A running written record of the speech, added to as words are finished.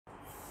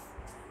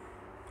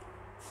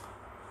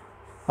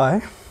हाय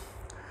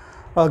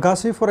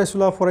गासै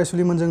फरायसुला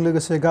फरायसुलिमोनजों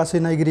लोगोसे गासै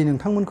नायगिरि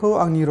नोंथांमोनखौ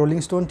आंनि रलिं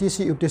स्टोन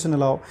टीसी इउटिउब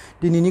चेनेलाव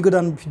दिनैनि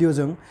गोदान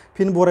भिडिअजों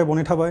फिन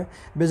बरायबावनाय थाबाय।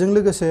 बेजों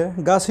लोगोसे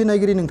गासै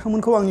नायगिरि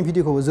नोंथांमोनखौ आंनि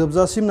भिडिअखौ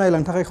जोबजासिम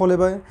नायलांनो थाखाय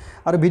खावलायबाय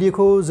आरो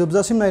भिडिअखौ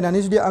जोबजासिम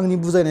नायनानै जुदि आंनि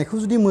बुजायनायखौ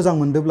जुदि मोजां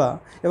मोनदोंब्ला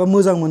एबा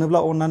मोजां मोनोब्ला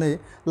अन्नानै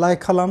लाइक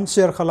खालाम,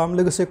 शेयार खालाम,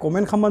 लोगोसे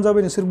कमेन्ट खालामबानो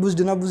जाबाय नोंसोर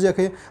बुजिदोंना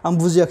बुजियाखै। आं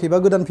बुजियाखैबा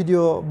गोदान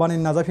भिडिअ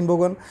बानायनो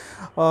नाजाफिनबावगोन।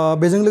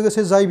 बेजों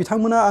लोगोसे जाय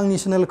बिथांमोना आंनि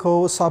चेनेलखौ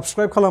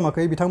साबस्क्राइब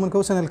खालामाखै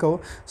बिथांमोनखौ चेनेलखौ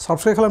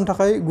साबस्क्राइब खालामनो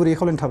थाखाय गुरै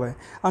खावलायनाय थाबाय।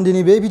 आं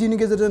दिनै बे भिडिअनि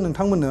गेजेरजों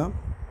नोंथांमोननो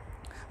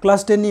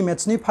क्लास 10 नि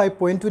मेथ्सनि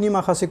 5.2 नि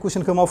माखासे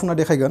कुइसनखौ मावफुंना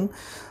देखायगोन।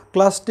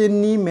 क्लास 10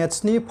 नि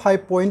मेथ्सनि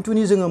 5.2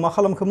 नि जोङो मा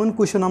खालामखोमोन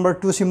कुइसन नाम्बार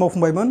 2 सिम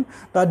मावफुंबायमोन।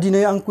 दा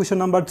दिनै आं कुइसन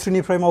नाम्बार 3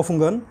 निफ्राय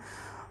मावफुंगोन।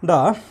 दा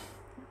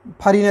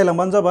फारि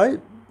नायलांबानो जाबाय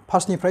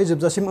फार्स्टनिफ्राय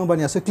जोबजासिम,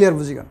 होमबानियासो क्लियार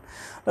बुजिगोन।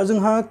 दा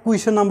जोंहा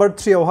कुइसन नाम्बार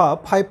 3 आवहा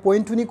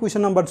 5.2 नि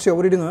कुइसन नाम्बार 3 आव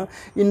ओरै दोङो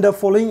in the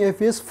following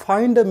Apis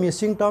find the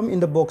Mising term in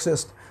the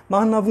boxes. मा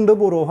होनना बुंदों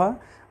बर'आवहा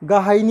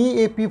गाहायनि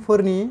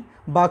एपिफोरनि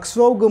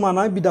बाक्सुआव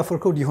गोमानाय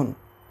बिदाफोरखौ दिहुन।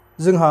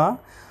 जोंहा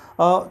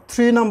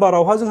 3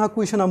 नाम्बारावहा जोंहा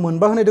कुइसना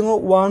मोनबा होनाय दङ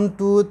 1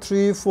 2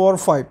 3 4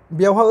 5।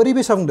 बेयावहा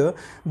ओरैबायसा बुंदो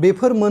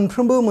बेफोर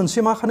मोनफ्रोमबो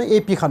मोनसे मा खानो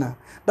एपि खानो।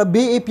 दा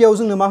बे एपिआव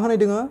जोंनो मा होनाय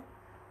दङ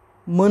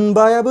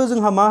मोनबायाबो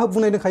जोंहा मा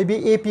बुंनाय दंखायो बे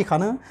एपि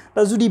खानो।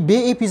 दा जुदि बे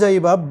एपि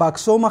जायोबा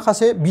बाक्सुआव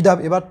माखासे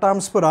बिदाब एबा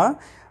टार्म्सफोरा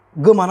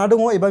गोमाना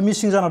दङ एबा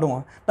मिसिं जाना दङ।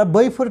 दा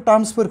बैफोर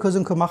टार्म्सफोरखौ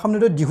जोंखौ मा खालामनो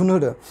होदो दिहुननो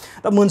होदो।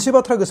 दा मोनसे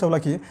बाथ्रा गोसोआव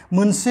लाखि,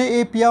 मोनसे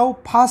एपिआव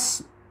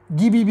फार्स्ट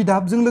गिबि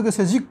बिदाबजों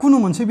लोगोसे जिखुनु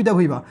मोनसे बिदाब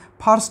होयोबा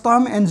फार्स्ट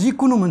टार्म एन्ड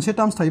जिखुनु मोनसे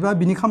टार्म्स थायोबा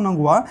बिनि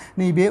खालामनांगौआ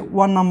नैबे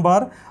 1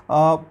 नाम्बार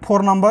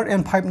 4 नाम्बार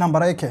एन्ड 5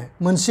 नाम्बारा एखे।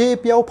 मोनसे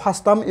एपिआव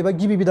फार्स्ट टार्म एबा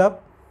गिबि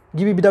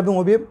बिदाब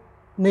दङ बे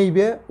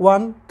नैबे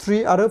 1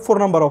 3 आरो 4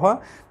 नाम्बारावहा।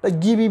 दा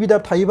गिबि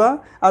बिदाब थायोबा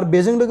आरो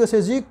बेजों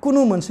लोगोसे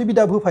जिखुनु मोनसे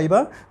बिदाब होफायोबा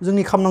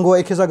जोंनि खालामनांगौआ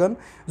एखे जागोन।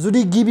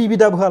 जुदि गिबि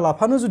बिदाब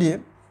होआलाफानो जुदि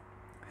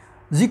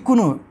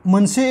जिखुनु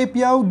मोनसे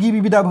एपिआव गिबि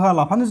बिदाब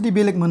होआलाफानो जुदि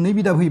बेलेग मोननै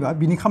बिदाब होयोबा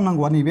बिनि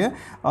खालामनांगौआ नैबे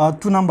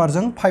 2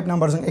 नाम्बारजों 5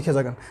 नाम्बारजों एखे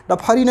जागोन। दा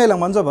फारि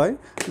नायलांबानो जाबाय।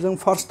 जों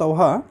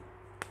फार्स्टआवहा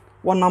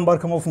 1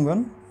 नाम्बारखौ मावफुंगोन,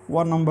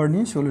 1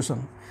 नाम्बारनि सल्युसन।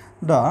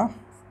 दा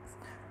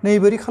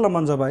नैबोरै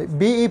खालामबानो जाबाय।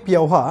 बे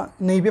एपिआवहा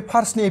नैबे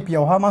फार्स्टनि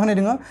एपिआवहा मा होनाय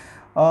दङ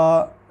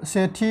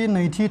सेथि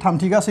नैथि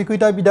थामथि गासै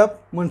खैथा बिदाब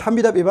मोनथाम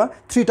बिदाब एबा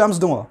 3 टार्म्स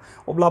दङ।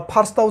 अब्ला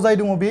फार्स्टआव जाय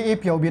दङ बे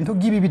एपिआव बेनोथ'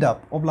 गिबि बिदाब।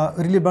 अब्ला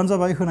ओरै लिरबानो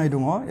जाबाय होनाय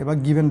दङ एबा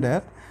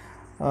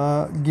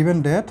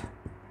गिभेन डेट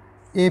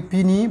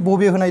एपि नि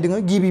बबे होनाय दङ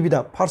गिबि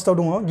बिदाब। फार्स्टआव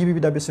दङ गिबि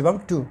बिदाब बेसेबां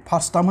 2,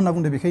 फार्स्ट टार्म होनना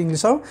बुंदों बेखौ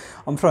इंलिसाव।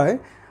 ओमफ्राय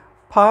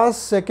फार्स्ट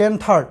सेकेन्ड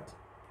थार्ड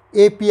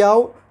एपिआव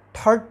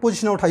थार्ड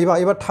पजिशनाव थायोबा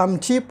एबा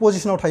थामथि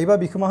पजिशनाव थायोबा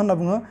बेखौ मा होनना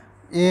बुङो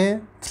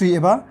A3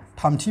 एबा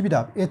थामथि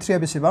बिदाब। A3 आ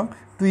बेसेबां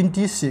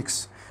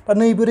 26। दा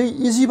नैबोरै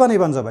इजि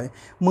बानायबानो जाबाय।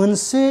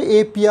 मोनसे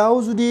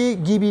एपिआव जुदि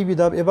गिबि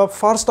बिदाब एबा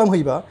फार्स्ट टार्म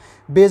होयोबा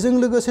बेजों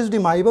लोगोसे जुदि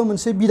मायबा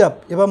मोनसे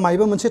बिदाब एबा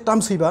मायबा मोनसे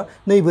टार्म्स होयोबा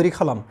नैबोरै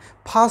खालाम।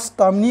 फार्स्ट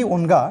टार्मनि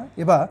अनगा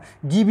एबा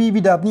गिबि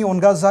बिदाबनि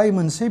अनगा जाय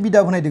मोनसे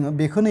बिदाब होनाय दङ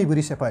बेखौ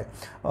नैबोरै सेफाय।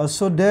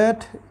 स' डेट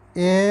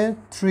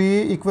A3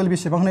 इकुवेल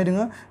बेसेबां होनाय दङ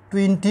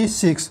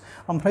 26।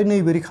 ओमफ्राय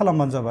नैबोरै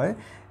खालामबानो जाबाय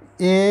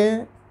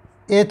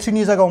A3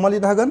 नि जायगायाव मा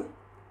लिरनो हागोन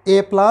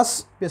A प्लास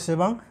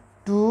बेसेबां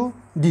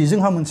 2D।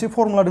 जोंहा मोनसे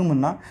फर्मुला दंमोन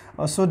ना।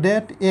 स'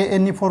 डेट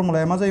AN नि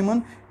फर्मुलाया मा जायोमोन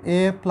A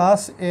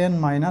pliers N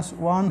minus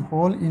 1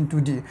 whole into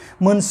D।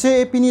 मोनसे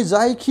एपिनि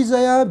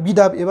जायखिजाया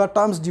बिदाब एबा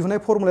टार्म्स दिहुननाय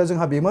फर्मुलाया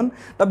जोंहा बेमोन।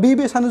 दा बे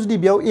बेसानो जुदि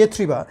बेयाव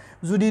A3 बा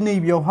जुदि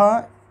नैबेयावहा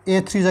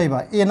A3 जायोबा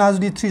N आ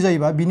जुदि 3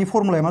 जायोबा बिनि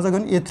फर्मुलाया मा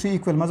जागोन A3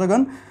 इकुवेल मा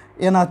जागोन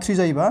N आ 3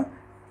 जायोबा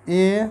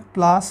A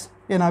pliers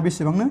N uh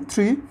बेसेबांनो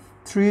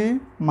 3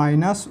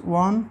 minus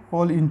 1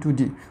 whole into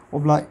D।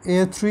 अब्ला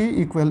A3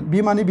 इकुवेल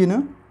बे माने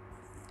बेनो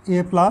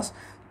A प्लास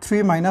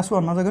 3 माइनास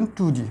 1 मा जागोन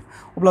 2D।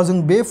 अब्ला जों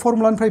बे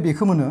फर्मुलानिफ्राय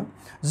बेखौ मोनो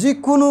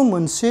जिखुनु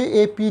मोनसे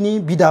एपिनि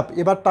बिदाब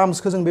एबा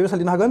टार्म्सखौ जों बेबायसा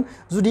लिरनो हागोन।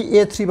 जुदि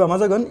A3 बा मा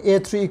जागोन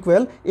A3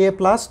 equal A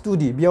pliers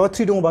 2D। बेयाव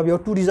 3 दङबा बेयाव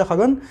 2D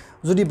जाखागोन।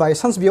 जुदि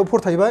बायसान्स बेयाव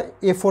 4 थायोबा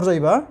A4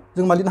 जायोबा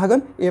जों मा लिरनो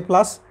हागोन A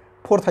प्लास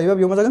 4 थायोबा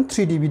बेयाव मा जागोन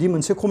 3D। बिदि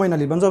मोनसे खमायना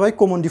लिरबानो जाबाय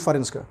कमन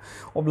डिफारेन्सखौ।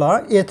 अब्ला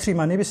A3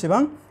 माने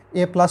बेसेबां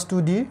A प्लास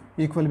 2D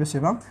इकुवेल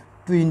बेसेबां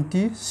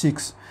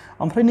 26।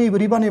 ओमफ्राय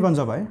नैबोरै बानायबानो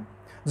जाबाय।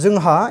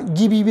 जोंहा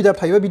गिबि बिदाब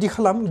थायोबा बिदि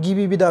खालाम।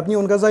 गिबि बिदाबनि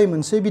अनगा जाय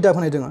मोनसे बिदाब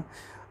होनाय दङ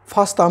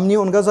फार्स्ट टार्मनि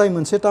अनगा जाय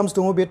मोनसे टार्म्स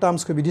दङ बे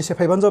टार्म्सखौ बिदि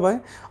सेफायबानो जाबाय।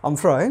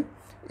 ओमफ्राय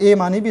A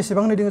माने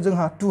बेसेबां होनाय दङ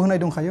जोंहा 2 होनाय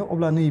दंखायो।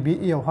 अब्ला नैबे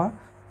A आवहा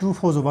 2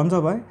 फज'बानो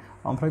जाबाय।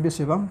 ओमफ्राय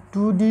बेसेबां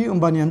 2D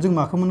होमबानियानो जों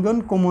माखौ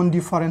मोनगोन कमन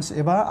डिफारेन्स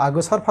एबा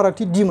आगोसार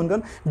फारागथि D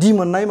मोनगोन। D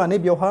मोननाय माने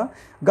बेयावहा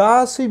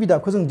गासै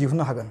बिदाबखौ जों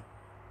दिहुननो हागोन।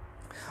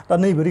 दा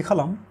नैबोरै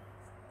खालाम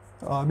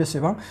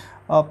बेसेबां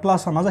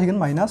प्लासआ मा जाहैगोन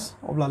माइनास।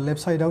 अब्ला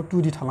लेफ्ट साइडआव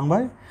 2D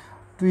थालांबाय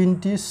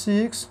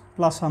 26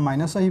 प्लासआ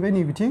माइनास जाहैबाय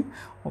नैबिथिं।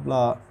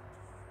 अब्ला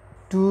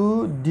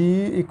 2D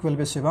इकुवेल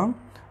बेसेबां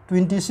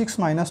 26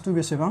 माइनास 2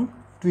 बेसेबां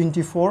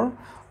 24।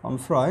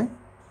 ओमफ्राय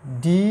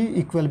D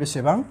इकुवेल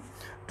बेसेबां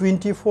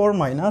 24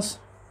 माइनास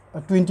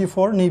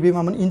 24 नैबे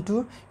मामोन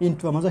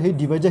इन्टुआ मा जाहैयो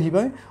डिभाइड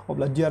जाहैबाय।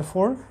 अब्ला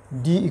देयारफर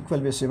D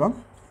इकुवेल बेसेबां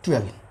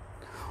 12।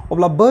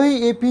 अब्ला बै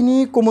एपिनि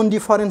कमन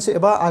डिफारेन्स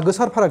एबा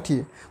आगोसार फारागथि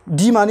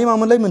d माने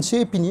मामोनलाय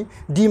मोनसे एपिनि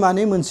d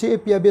माने मोनसे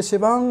एपिया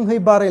बेसेबांहै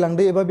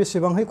बारायलांदो एबा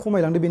बेसेबांहै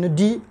खमायलांदो बेनो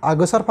d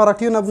आगोसार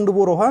फारागथि होनना बुंदो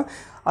बर'हा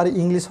आरो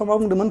इंलिसाव मा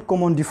बुंदोंमोन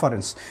कमन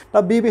डिफारेन्स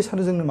दा बे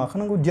बेसादनो जोंनो मा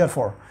खालामनांगौ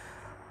देयारफर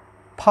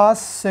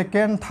फार्स्ट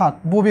सेकेन्ड थार्ड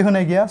बबे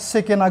होनाय गैया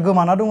सेकेन्डआ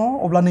गोमाना दङ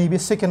अब्ला नैबे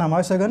सेकेन्डआ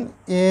मा जागोन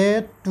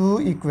a2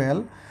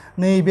 इकुवेल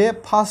नैबे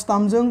फार्स्ट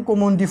टार्मजों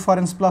कमन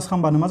डिफारेन्स प्लास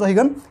खालामबानो मा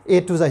जाहैगोन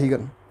a2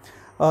 जाहैगोन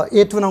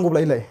a2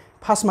 नांगौब्ला इलाय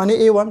फार्स्ट माने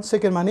a1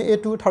 सेकेन्ड माने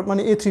a2 थार्ड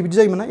माने a3 बिदि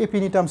जायोमोन ना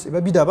एपिनि टार्म्स एबा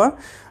बिदाबा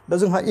दा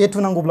जोंहा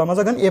a2 नांगौब्ला मा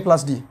जागोन a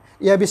प्लास d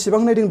a बेसेबां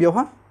होनाय दं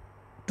बेयावहा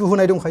 2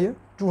 होनाय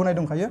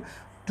दंखायो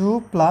 2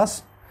 प्लास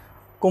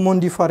कमन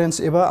डिफारेन्स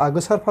एबा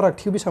आगोसार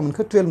फारागथिखौ बेसेबां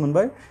मोनखो 12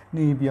 मोनबाय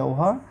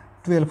नैबेयावहा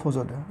 12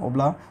 फज'दो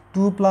अब्ला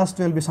 2 प्लास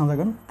 12 बेसेबां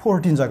जागोन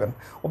 14 जागोन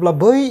अब्ला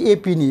बै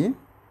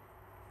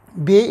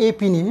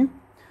एपिनि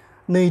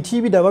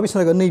नैथि बिदाबा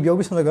बेसेबां जागोन नैबेयाव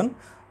बेसेबां जागोन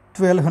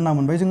 12 होनना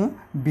मोनबाय जोङो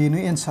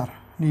बेनो एन्सार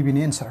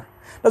नैबेनो एन्सार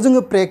दा जोङो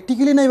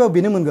प्रेक्टिकेलि नायबा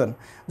बेनो मोनगोन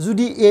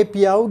जुदि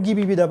एपिआव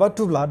गिबि बिदाबा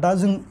 2 ब्ला दा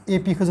जों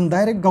एपिखौ जों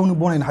डाइरेक्ट गावनो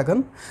बनायनो हागोन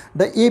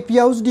दा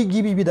एपिआव जुदि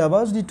गिबि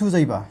बिदाबा जुदि 2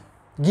 जायोबा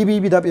गिबि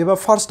बिदाब एबा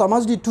फार्स्ट टार्मा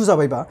जुदि 2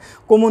 जाबायबा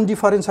कमन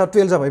डिफारेन्सआ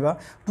 12 जाबायबा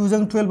 2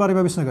 जों 12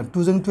 बारायबा बेसेबां जागोन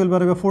 2 जों 12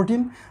 बारायबा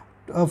 14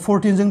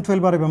 14 जों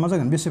 12 बारायबा मा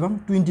जागोन बेसेबां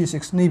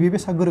 26 नैबे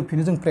बेसा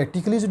गोरोबफिनो जों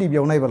प्रेक्टिकेलि जुदि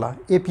बेयाव नायबोला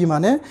एपि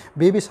माने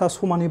बे बेसा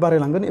समानै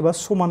बारायलांगोन एबा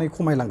समानै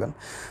खमायलांगोन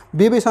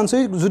बे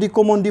बेसानसै जुदि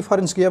कमन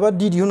डिफारेन्स गैयाबा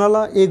d दिहुनना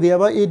ला a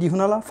गैयाबा a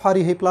दिहुनना ला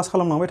फारिहै प्लास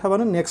खालामलांबाय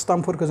थाबानो नेक्स्ट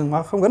टार्मफोरखौ जों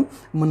मा खालामगोन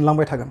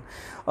मोनलांबाय थागोन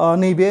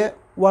नैबे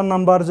 1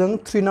 नाम्बारजों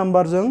 3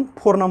 नाम्बारजों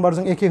 4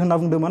 नाम्बारजों एखे होनना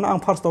बुंदोंमोन आं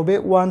फार्स्टआव बे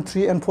 1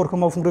 3 एन्ड 4 खौ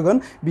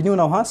मावफुंग्रोगोन बिनि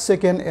उनावहा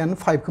सेकेन्ड एन्ड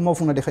 5 खौ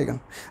मावफुंना देखायगोन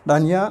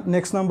दानिया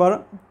नेक्स्ट नाम्बार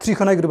 3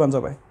 खौ नायग्रोबानो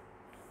जाबाय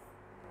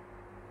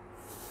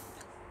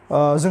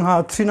जोंहा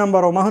 3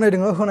 नाम्बाराव मा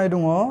होनाय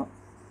दङ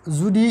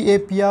जुदि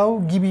एपिआव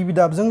गिबि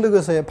बिदाबजों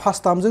लोगोसे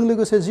फार्स्ट टार्मजों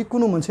लोगोसे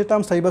जिखुनु मोनसे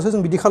टार्म्स थायोबासो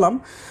जों बिदि खालाम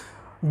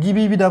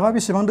गिबि बिदाबा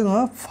बेसेबां दङ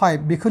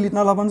 5 बेखौ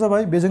लिरना लाबानो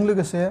जाबाय बेजों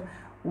लोगोसे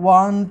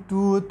 1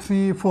 2 3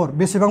 4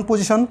 बेसेबां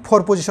पोजिशन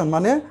 4 पोजिशन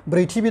माने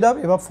ब्रैथि बिदाब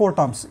एबा 4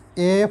 टार्म्स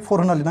a4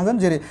 होनना लिरनांगोन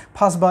जेरै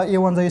फार्स्ट बा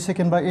a1 जायो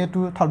सेकेन्ड बा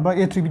a2 थार्ड बा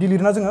a3 बिदि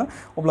लिरना जोङो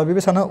अब्ला बे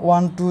बेसानो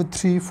 1 2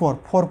 3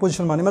 4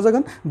 पोजिशन माने मा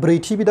जागोन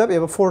ब्रैथि बिदाब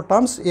एबा 4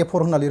 टार्म्स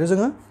a4 होनना लिरो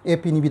जोङो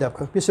एपिनि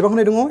बिदाबखौ बेसेबां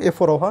होनाय दङ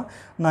a4 आवहा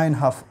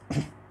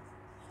 9.5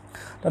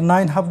 दा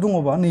 9.5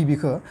 दङबा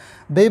नैबेखौ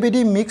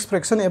बेबायदि मिक्स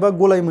फ्रेक्शन एबा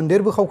गलाय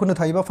मोन्देर बोखावखोन्दो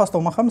थायोबा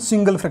फार्स्टआव मा खालाम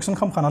सिंगल फ्रेक्शन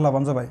खालामखाना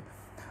लाबानो जाबाय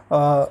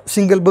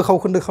सिंगल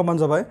बोखावखोन्दो खालामबानो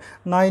जाबाय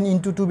 9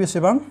 into 2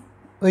 बेसेबां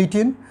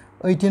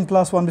 18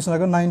 प्लास 1 बेसेबां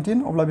जागोन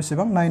 19 अब्ला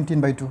बेसेबां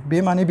 19/2 बे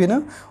माने बेनो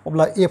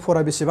अब्ला a4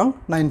 आ बेसेबां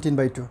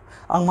 19/2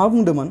 आं मा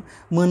बुंदोंमोन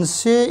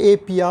मोनसे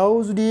एपिआव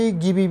जुदि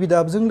गिबि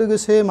बिदाबजों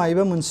लोगोसे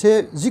मायबा मोनसे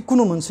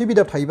जिखुनु मोनसे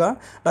बिदाब थायोबा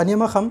दानिया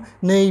मा खालाम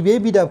नैबे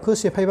बिदाबखौ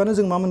सेफायबानो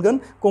जों मा मोनगोन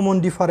कमन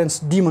डिफारेन्स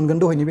d मोनगोन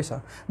दहायनि बेसा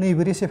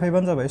नैबेरि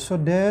सेफायबानो जाबाय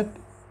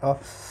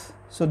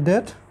स'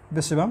 डेट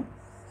बेसेबां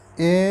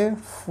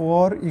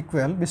a4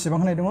 इकुवेल बेसेबां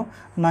होनाय दङ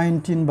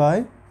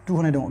 19/2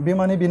 होनाय दङ बे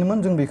माने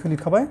बेनोमोन जों बेखौ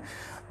लिरखाबाय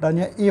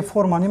दानिया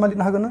a4 माने मा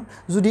लिरनो हागोन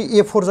जुदि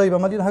a4 जायोबा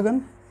मा लिरनो हागोन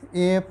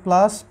a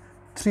प्लास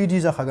 3d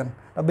जाखागोन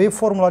दा बे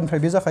फर्मुलानिफ्राय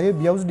बे जाखायो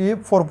बेयाव जुदि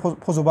 4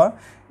 फज'बा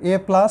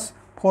a प्लास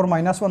 4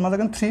 माइनास 1 मा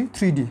जागोन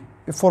 3d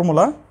बे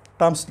फर्मुला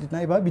टार्म्स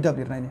लिरनाय एबा बिदाब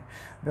लिरनायनि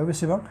बेयाव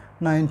बेसेबां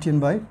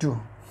 19/2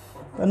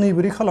 दा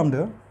नैबोरै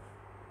खालामदो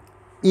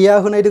a आ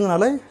होनाय दङ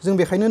नालाय जों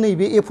बेखायनो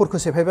नैबे a4 खौ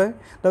सेफायबाय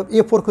दा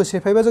a4 खौ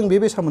सेफायबा जों बे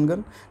बेसा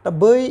मोनगोन दा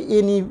बै a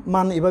नि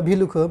मान एबा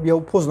भेलुखौ बेयाव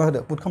फजना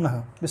होदो पुट खालामना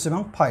हो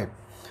बेसेबां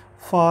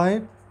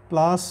 5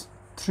 प्लास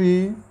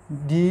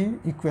 3d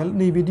इकुवेल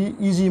नैबेदि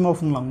इजि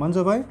मावफुंलांबानो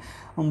जाबाय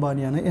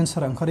होमबानियानो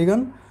एन्सारा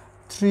ओंखारहैगोन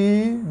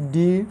 3d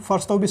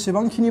फार्स्टआव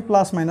बेसेबांखिनि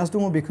प्लास माइनास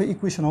दङ बेखौ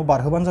इकुवेशनाव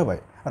बारहोबानो जाबाय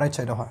राइट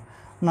साइडआवहा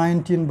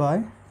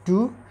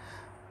 19/2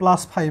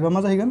 प्लास 5 आ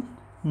मा जाहैगोन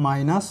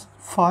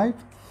 -5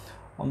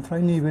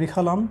 ओमफ्राय नैबेरि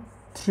खालाम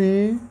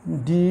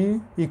 3d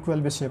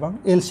इकुवेल बेसेबां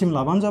एलसिएम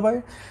लाबानो जाबाय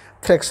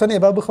फ्रेक्शन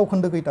एबा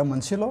बोखावखोन्दो गैता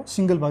मोनसेल'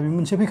 सिंगल बा बे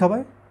मोनसे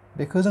फैखाबाय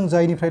बेखौ जों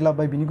जायनिफ्राय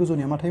लाबोबाय बिनि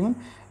गोजौनिया मा थायोमोन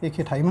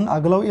एखे थायोमोन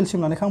आगोलाव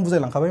एलसिएम लानायखौ आं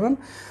बुजायलांखाबायमोन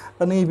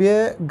दा नैबे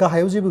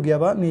गाहायाव जेबो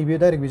गैयाबा नैबे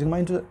डाइरेक्ट बेजों मा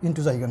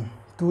इन्टु जाहैगोन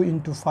 2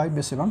 into 5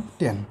 बेसेबां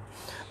 10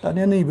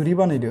 दानिया नैबेरि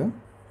बानायदो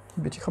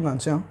बिदि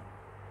खालामनानैसै आं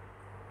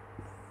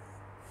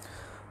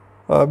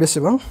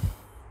बेसेबां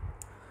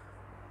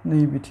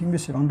नैबेथिं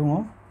बेसेबां दङ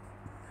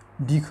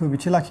d खौ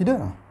बिथि लाखिदो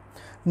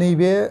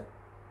नैबे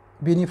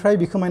बेनिफ्राय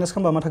बेखौ माइनास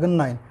खालामबा मा थागोन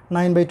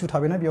 9/2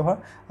 थाबायना बेयावहा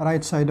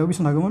राइट साइडआव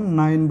बेसेबां थागौमोन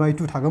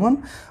 9/2 थागौमोन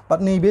बाट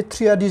नैबे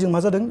 3 आ d जों मा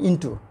जादों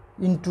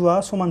इन्टुआ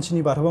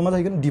समानसिनि बारहोबा मा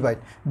जाहैगोन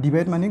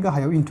डिभाइड माने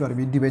गाहायाव इन्टु आरो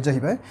बे डिभाइड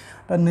जाहैबाय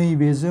दा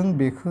नैबेजों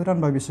बेखौ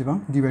रानबा बेसेबां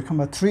डिभाइड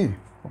खालामबा 3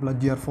 अब्ला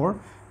देयारफर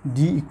d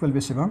इकुवेल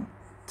बेसेबां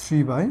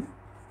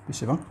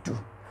 3/2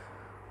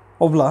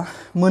 अब्ला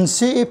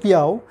मोनसे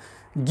एपिआव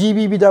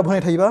गिबि बिदाब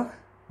होनाय थायोबा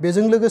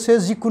बेजों लोगोसे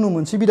जिखुनु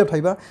मोनसे बिदाब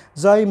थायोबा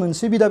जाय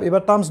मोनसे बिदाब एबा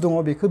टार्म्स दङ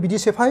बेखौ बिदि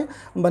सेफाय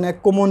होमबानिया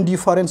कमन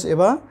डिफारेन्स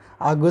एबा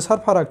आगोसार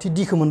फारागथि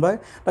d खौ मोनबाय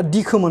दा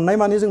d खौ मोननाय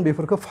माने जों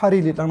बेफोरखौ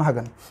फारि लिरलांनो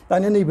हागोन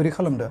दानिया नैबोरै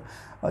खालामदो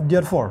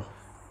देयारफर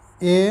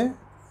a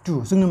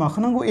 2 जोंनो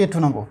माखौ नांगौ a2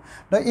 नांगौ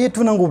दा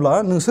a2 नांगौब्ला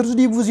नोंसोर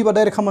जुदि बुजिबा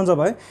डाइरेक्ट खालामबानो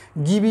जाबाय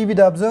गिबि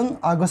बिदाबजों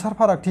आगोसार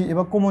फारागथि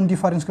एबा कमन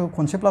डिफारेन्सखौ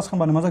खनसे प्लास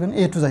खालामबानो मा जागोन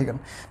a2 जाहैगोन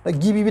दा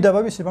गिबि बिदाबा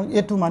बेसेबां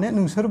a2 माने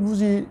नोंसोर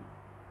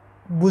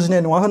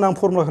बुजिनाय नङा होनना आं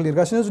फर्मुलाखौ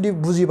लिरगासिनो जुदि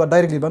बुजिबा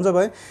डाइरेक्ट लिरबानो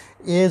जाबाय a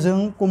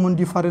जों कमन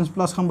डिफारेन्स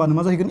प्लास खालामबानो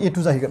मा जाहैगोन a2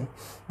 जाहैगोन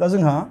दा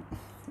जोंहा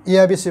a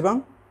आ बेसेबां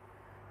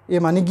a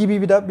माने गिबि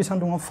बिदाब बेसेबां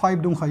दङ 5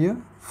 दंखायो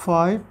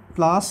 5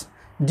 प्लास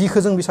d खौ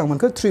जों बेसेबां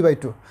मोनखो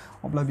 3/2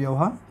 अब्ला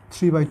बेयावहा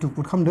 3/2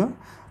 पुट खालामदो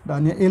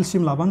दानिया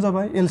एलसिएम लाबानो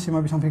जाबाय एलसिएमा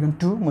बेसेबां फैगोन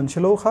 2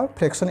 मोनसेल'खा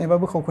फ्रेक्सन एबा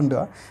बोखाव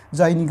खोन्दोआ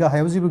जायनि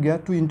गाहायाव जेबो गैया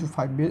 2 ×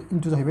 5 बे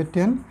इन्टु जाहैबाय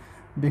 10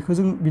 बेखौ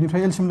जों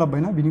बिनिफ्राय एलसिएम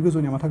लाबोबायना बिनि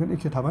गोजौनिया मा थागोन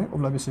एखे थाबाय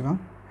अब्ला बेसेबां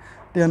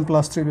 10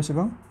 + 3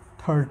 बेसेबां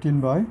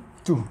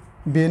 13/2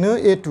 बेनो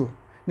a2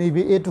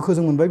 नैबे a2 खौ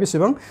जों मोनबाय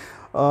बेसेबां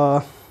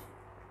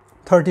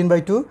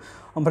 13/2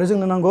 ओमफ्राय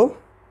जोंनो नांगौ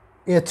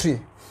a3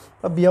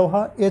 दा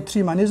बेयावहा a3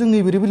 माने जों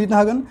नैबोरैबो लिरनो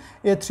हागोन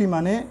a3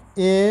 माने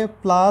a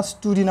 +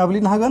 2d नाबो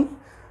लिरनो हागोन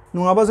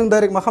नङाबा जों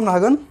डाइरेक्ट मा खालामनो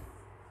हागोन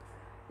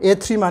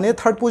a3 माने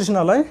थार्ड पोजिशन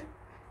नालाय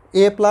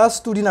a +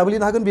 2d नाबो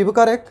लिरनो हागोन बेबो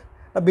कारेक्ट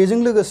दा बेजों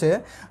लोगोसे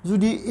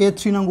जुदि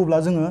a3 नांगौब्ला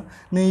जोङो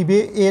नैबे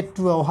a2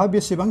 आवहा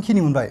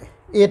बेसेबांखिनि मोनबाय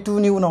a2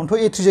 नि उनावथ'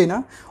 a3 जायोना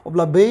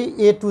अब्ला बै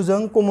a2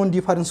 जों कमन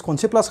डिफारेन्स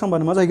खनसे प्लास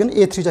खालामबानो मा जाहैगोन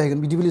a3 जाहैगोन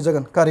बिदिबो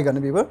लिरजागोन कारेक्टआनो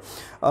बेबो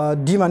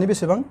d माने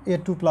बेसेबां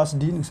a2 +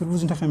 d नोंसोर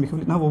बुजिनो थाखाय आं बेखौ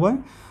लिरना होबावबाय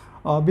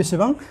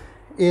बेसेबां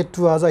a2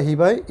 आ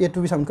जाहैबाय a2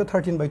 बेसेबांखौ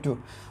 13/2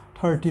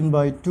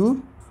 13/2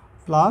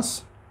 प्लास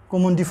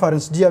कमन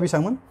डिफारेन्स d आ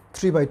बेसेबांमोन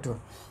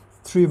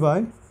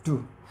 3/2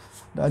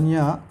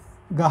 दानिया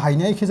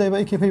गाहायनिया एखे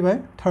जाहैबाय एखे फैबाय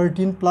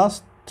 13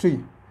 + 3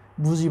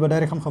 बुजिबा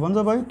डाइरेक्ट खालामखाबानो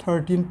जाबाय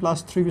 13 +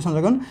 3 बेसेबां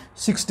जागोन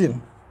 16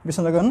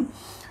 बेसेबां जागोन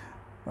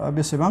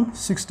बेसेबां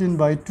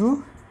 16/2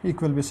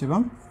 इक्वेल बेसेबां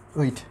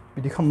 8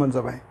 बिदि खालामबानो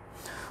जाबाय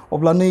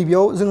अब्ला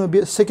नैबेयाव जोङो बे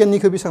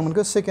सेकेन्डनिखौ बेसेबां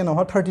मोनखो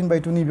सेकेन्डआवहा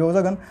 13/2 नैबेयाव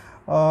जागोन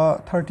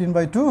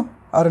 13/2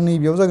 आरो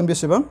नैबेयाव जागोन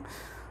बेसेबां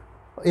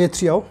a3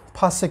 आव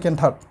फार्स्ट सेकेन्ड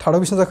थार्डआव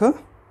बेसेबां जाखो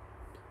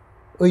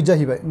 8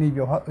 जाहैबाय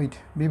नैबेयावहा 8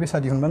 बे बेसाद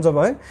दिहुनबानो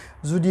जाबाय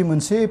जुदि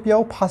मोनसे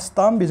एपिआव फार्स्ट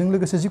टार्म बेजों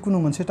लोगोसे जिखुनु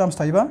मोनसे टार्म्स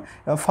थायोबा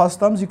फार्स्ट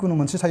टार्म जिखुनु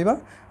मोनसे थायोबा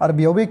आरो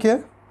बेयावबो एखे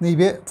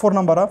नैबे 4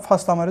 नाम्बारा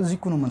फार्स्ट टार्म आरो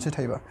जिखुनु मोनसे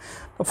थायोबा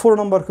 4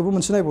 नाम्बारखौबो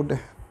मोनसे नायबाव दे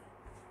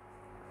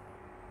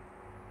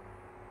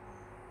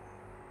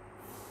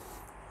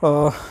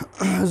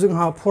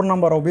जोंहा 4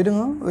 नाम्बाराव बे दङ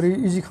ओरै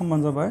इजि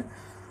खालामबानो जाबाय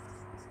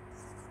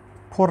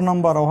 4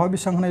 नाम्बारावहा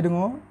बेसेबां होनाय दङ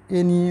a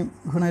नि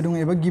होनाय दङ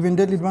एबा गिभेन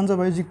डेट लिरबानो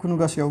जाबाय जिखुनु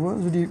गासैयावबो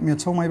जुदि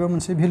मेथ्सआव मायबा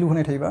मोनसे भेलु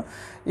होनाय थायोबा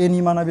a नि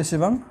माना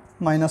बेसेबां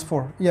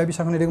 -4 e आ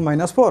बेसेबां होनाय दङ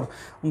 -4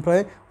 ओमफ्राय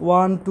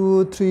 1 2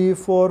 3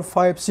 4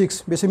 5 6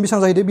 बेसेबां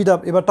जाहैदो बिदाब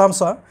एबा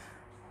टार्म्सआ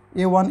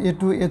a1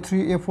 a2 a3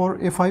 a4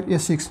 a5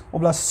 a6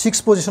 अब्ला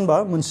 6 पोजिशन बा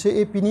मोनसे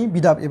एपि नि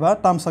बिदाब एबा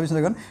टार्म्सआ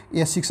बेसेबां जागोन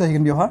a6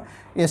 जाहैगोन बेयावहा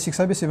a6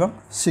 आ बेसेबां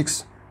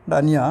 6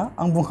 दानिया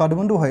आं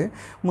बुंखादोंमोन दहाय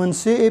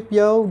मोनसे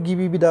एपिआव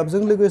गिबि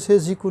बिदाबजों लोगोसे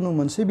जिखुनु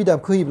मोनसे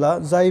बिदाबखौ होयोब्ला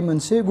जाय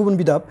मोनसे गुबुन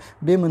बिदाब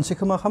बे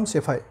मोनसेखौ मा खालाम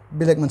सेफाय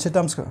बेलेग मोनसे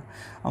टार्म्सखौ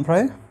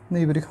ओमफ्राय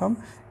नैबोरै खालाम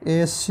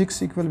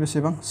a6 इक्वेल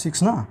बेसेबां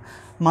 6 ना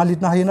मा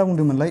लिरनो हायो होनना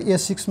बुंदोंमोनलाय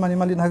a6 माने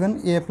मा लिरनो हागोन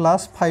a +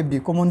 5d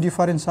कमन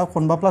डिफारेन्सआ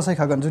खनबा प्लास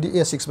जाखागोन जुदि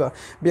a6 बा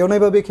बेयाव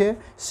नायबा बेखे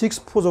 6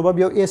 फज'बा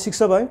बेयाव a6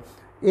 जाबाय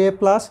a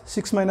 +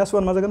 6 - 1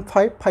 मा जागोन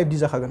 5d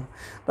जाखागोन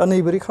दा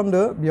नैबोरै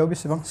खालामदो बेयाव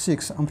बेसेबां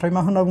 6 ओमफ्राय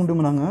मा होनना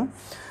बुंदोंमोन आङो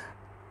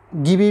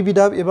गिबि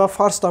बिदाब एबा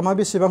फार्स्ट टार्मआ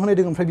बेसेबां होनाय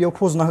दङ ओमफ्राय बेयाव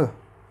फज'ना हो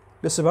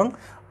बेसेबां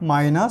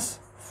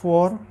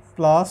 -4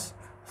 +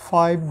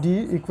 5d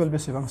इक्वेल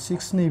बेसेबां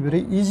 6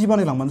 नैबोरै इजि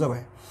बानायलांबानो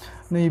जाबाय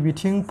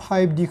नैबिथिं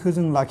 5d खौ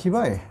जों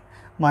लाखिबाय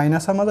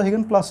माइनासआ मा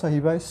जाहैगोन प्लास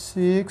जाहैबाय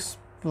 6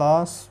 +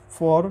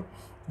 4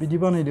 बिदि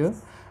बानायदो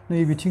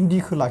नैबिथिं d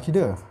खौ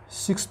लाखिदो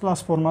 6 +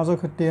 4 मा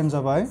जाखो 10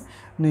 जाबाय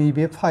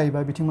नैबे 5 आ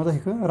बिथिं मा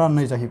जाहैखो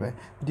राननाय जाहैबाय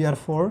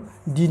देयरफर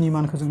d नि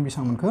मानखौ जों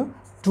बेसेबां मोनखो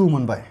 2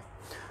 मोनबाय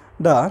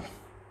दा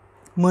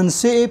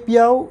मोनसे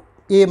एपिआव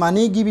a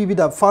माने गिबि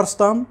बिदाब फार्स्ट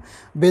टार्म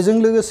बेजों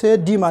लोगोसे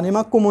d माने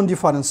मा कमन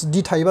डिफारेन्स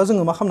d थायोबा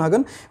जोङो मा खालामनो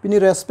हागोन बिनि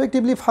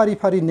रेसपेक्टिभलि फारि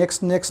फारि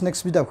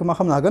नेक्स्ट बिदाबखौ मा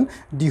खालामनो हागोन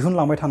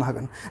दिहुनलांबाय थानो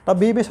हागोन दा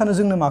बे बेसानो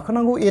जोंनो माखौ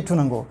नांगौ a2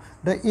 नांगौ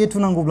दा a2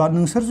 नांगौब्ला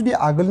नोंसोर जुदि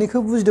आगोलनिखौ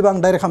बुजिदोंबा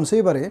आं डाइरेक्ट खालामसै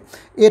एबारे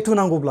a2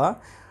 नांगौब्ला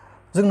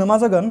जोंनो मा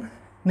जागोन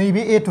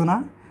नैबे a2 ना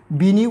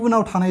बिनि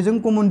उनाव थानायजों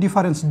कमन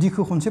डिफारेन्स d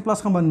खौ खनसे प्लास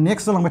खालामबा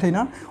नेक्स्ट जालांबाय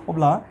थायोना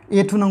अब्ला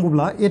a2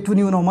 नांगौब्ला a2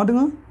 नि उनाव मा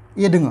दोङो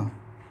a दोङो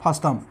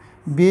फार्स्ट टार्म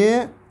बे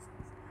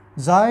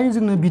जाय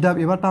जोंनो बिदाब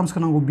एबा टार्म्सखौ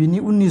नांगौ बिनि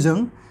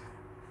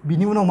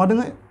उनाव मा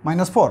दोङो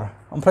 -4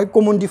 ओमफ्राय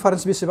कमन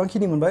डिफारेन्स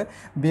बेसेबांखिनि मोनबाय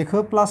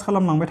बेखौ प्लास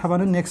खालामलांबाय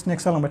थाबानो नेक्स्ट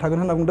जालांबाय थागोन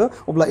होनना बुंदो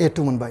अब्ला a2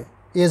 मोनबाय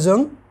a जों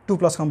 2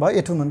 प्लास खालामबा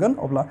a2 मोनगोन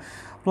अब्ला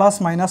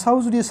प्लास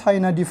माइनासआव जुदि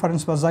साइना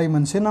डिफारेन्स बा जाय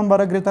मोनसे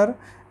नाम्बारा ग्रेटार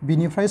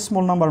बिनिफ्राय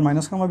स्मल नाम्बार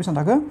माइनास खालामबा बेसेबां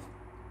थाखो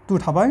 2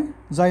 थाबाय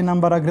जाय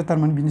नाम्बारा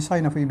ग्रेटारमोन बिनि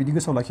साइना फैयो बिदि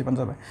गोसोआव लाखिबानो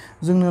जाबाय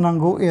जोंनो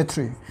नांगौ a3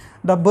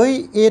 दा बै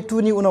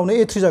a2 नि उनावनो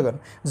a3 जागोन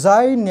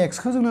जाय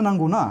नेक्स्टखौ जोंनो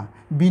नांगौ ना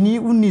बिनि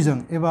उननिजों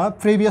एबा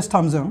प्रेभियास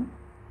टार्मजों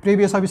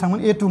प्रेभियासआ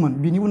बेसेबांमोन a2 मोन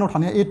बिनि उनाव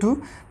थानाया a2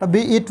 दा बे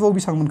a2 आव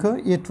बेसेबां मोनखो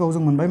a2 आव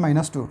जों मोनबाय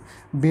 -2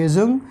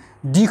 बेजों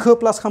d खौ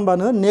प्लास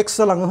खालामबानो नेक्स्ट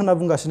जालाङो होनना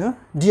बुंगासिनो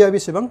d आ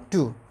बेसेबां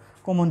 2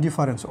 कमन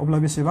डिफारेन्स अब्ला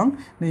बेसेबां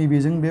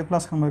नैबेजों बे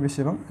प्लास खालामबा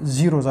बेसेबां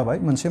 0 जाबाय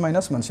मोनसे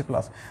माइनास मोनसे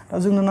प्लास दा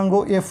जोंनो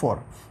नांगौ a4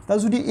 दा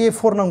जुदि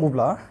a4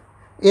 नांगौब्ला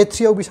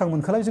a3 आव बेसेबां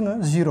मोनखालाय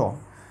जोङो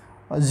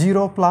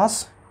 0 प्लास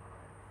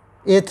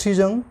a3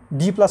 जों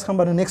d प्लास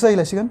खालामबानो नेक्स्ट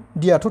जाहैलायसिगोन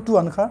d आथ' 2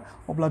 आनोखा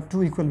अब्ला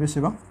 2 इक्वल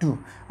बेसेबां 2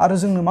 आरो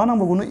जोंनो मा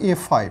नांबावगौनो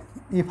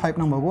a5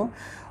 नांबावगौ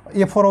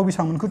a4 आव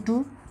बेसेबां मोनखो 2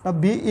 दा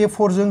बे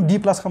a4 जों d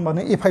प्लास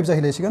खालामबानो a5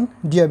 जाहैलायसिगोन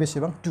d आ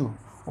बेसेबां 2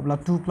 अब्ला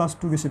 2 प्लस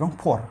 2 बेसेबां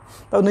 4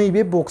 दा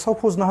नैबे बक्सआव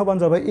फजना होबानो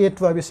जाबाय a2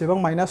 आ बेसेबां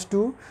 -2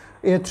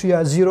 a3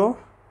 आ 0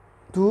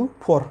 2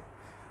 4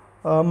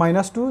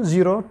 -2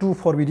 0 2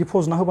 4 बिदि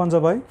फजना होबानो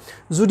जाबाय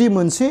जुदि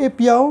मोनसे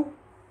एपी आव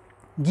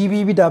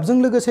गिबि बिदाबजों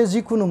लोगोसे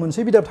जिखुनु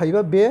मोनसे बिदाब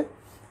थायोबा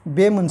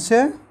बे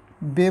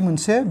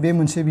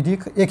मोनसे बिदि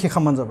एखे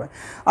खालामबानो जाबाय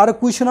आरो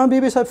कुइसना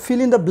बेबायसा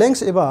फिल इन द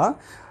ब्लेंक्स एबा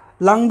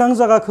लांदां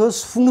जायगाखौ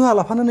सुफुंनो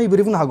हालाफानो नै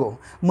बोरै बुंनो हागौ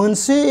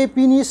मोनसे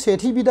एपीनि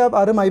सेथि बिदाब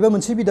आरो मायबा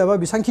मोनसे बिदाबा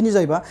बेसांखिनि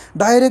जायोबा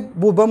डाइरेक्ट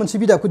बबेबा मोनसे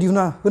बिदाबखौ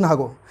दिहुनना होनो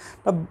हागौ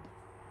दा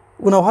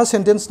उनावहा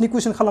सेन्टेन्सनि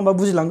कुइसन खालामबा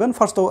बुजिलांगोन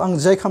फार्स्टआव आं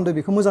जाय खालामदो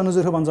बेखौ मोजां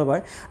नोजोर होबानो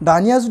जाबाय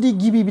दानिया जुदि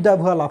गिबि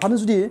बिदाब होआलाफानो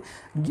जुदि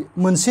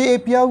मोनसे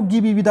एपीआव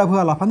गिबि बिदाब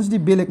होआलाफानो जुदि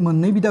बेलेग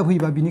मोननै बिदाब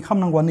होयोबा बिनि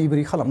खालामनांगौआ नै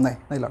बोरै खालामनाय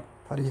नायलां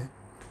फारियै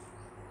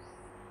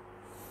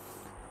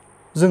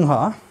जोंहा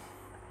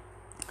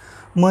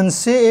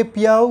मोनसे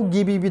एपीआव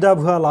गिबि बिदाब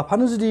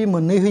होआलाफानो जुदि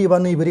मोननै होयोबा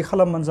नै बोरै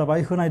खालामबानो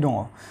जाबाय होनाय दङ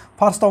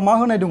फार्स्टआव मा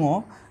होनाय दङ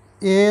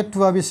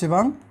a2 आ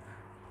बेसेबां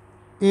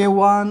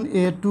a1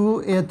 a2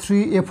 a3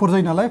 a4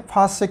 जायो नालाय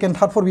फार्स्ट सेकेन्ड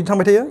थार्ड फोर बिदि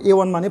थांबाय थायो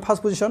a1 माने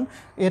फार्स्ट पोजिशन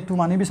a2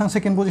 माने बेसेबां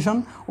सेकेन्ड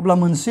पोजिशन अब्ला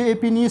मोनसे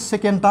एपीनि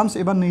सेकेन्ड टार्म्स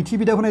एबा नैथि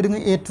बिदाब होनाय दङ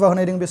a2 आ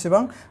होनाय दङ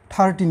बेसेबां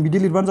 13 बिदि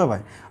लिरबानो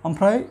जाबाय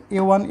ओमफ्राय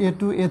a1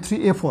 a2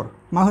 a3 a4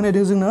 मा होनाय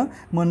दङ जोंनो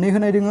मोननै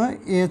होनाय दङ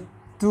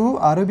a2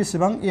 आरो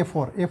बेसेबां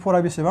a4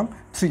 आ बेसेबां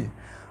 3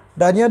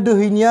 दानिया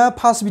दोहैनिया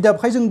फार्स्ट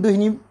बिदाबखाय जों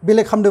दोहैनि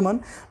बेलेग खालामदोंमोन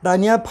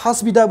दानिया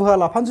फार्स्ट बिदाब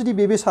होआलाफानो जुदि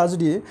बेसा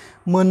जुदि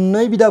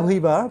मोननै बिदाब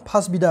होयोबा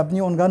फार्स्ट बिदाबनि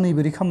अनगा नै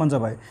बोरै खालामबानो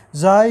जाबाय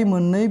जाय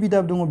मोननै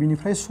बिदाब दङ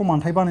बिनिफ्राय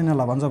समानथाय बानायना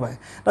लाबानो जाबाय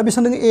दा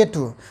बेसेबां दङ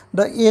a2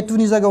 दा a2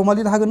 नि जायगायाव मा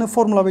लिरनो हागोन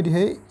फर्मुला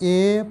बायदियै a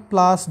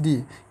प्लस d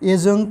a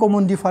जों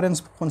कमन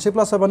डिफारेन्स खनसे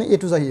प्लास जाबानो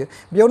a2 जायो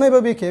बेयाव नायबा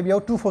बेखे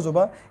बेयाव 2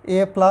 फजोबा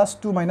a प्लस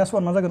 2 माइनास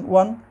 1 मा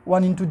जागोन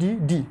 1 into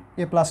d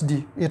a plus d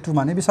a2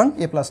 माने बेसेबां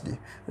a प्लस d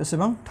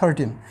बेसेबां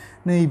 13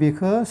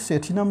 नैबेखौ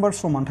सेथि नाम्बार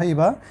समानथाय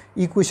एबा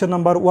इकुवेशन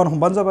नाम्बार 1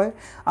 हमबानो जाबाय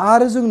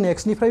आरो जों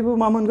नेक्स्टनिफ्रायबो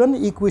मा मोनगोन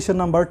इकुवेशन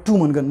नाम्बार 2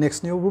 मोनगोन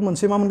नेक्स्टनियावबो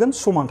मोनसे मा मोनगोन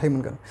समानथाय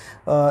मोनगोन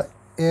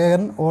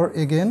एन अर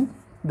एगेन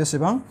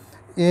बेसेबां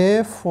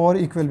a4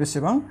 इक्वल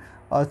बेसेबां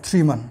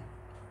 3 मोन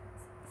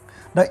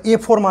दा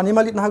a4 माने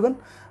मा लिरनो हागोन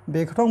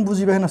बेखौथ' आं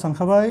बुजिबाय होनना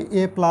सानखाबाय a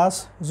प्लस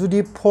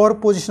जुदि 4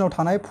 पोजिशनाव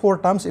थानाय 4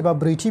 टार्म्स एबा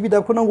ब्रैथि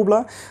बिदाबखौ नांगौब्ला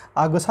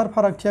आगोसार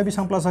फारागथिया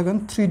बेसेबां प्लास जागोन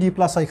 3d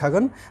प्लास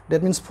जाहैखागोन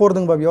डेट मिन्स 4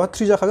 दंबा बेयाव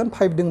 3 जाखागोन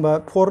 5 दंबा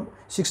 4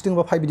 6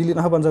 दंबा 5 बिदि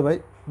लिरना होबानो जाबाय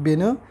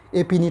बेनो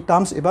एपीनि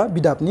टार्म्स एबा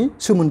बिदाबनि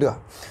सोमोन्दोआ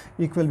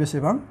इक्वल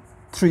बेसेबां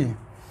 3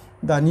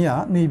 दानिया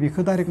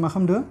नैबेखौ डाइरेक्ट मा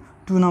खालामदो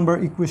 2 नाम्बार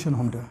इकुवेशन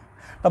हमदो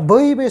दा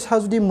बै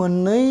बेसा जुदि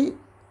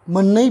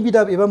मोननै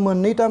बिदाब एबा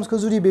मोननै टार्म्सखौ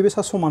जुदि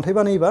बेबायसा समानथाय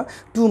बानायोबा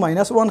 2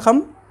 माइनास 1 खालाम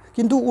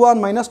किन्तु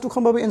 1 माइनास 2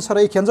 खालामबाबो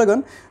एन्सारा एखेयानो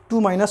जागोन 2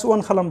 माइनास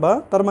 1 खालामबा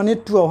तारमाने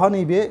 2 आवहा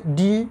नैबे d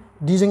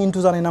जों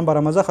इन्टु जानाय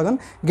नाम्बारा मा जाखागोन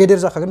गेदेर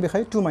जाखागोन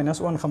बेखाय 2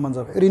 माइनास 1 खालामबानो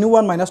जाबाय ओरैनो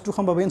 1 माइनास 2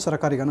 खालामबाबो एन्सारा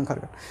कारेक्टआनो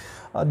ओंखारगोन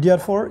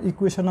देयारफर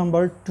equation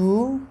number 2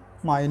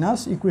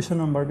 minus equation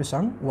number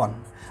बेसेबां 1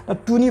 दा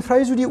 2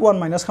 निफ्राय जुदि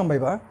 1 माइनास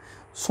खालामबायबा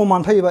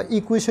समानथाय एबा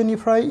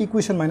इकुवेशननिफ्राय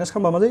इकुवेशन माइनास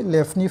खालामबा मा जायो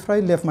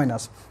लेफ्टनिफ्राय लेफ्ट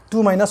माइनास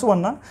 2 माइनास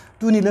 1 ना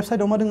 2 नि लेफ्ट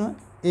साइडआव मा दङ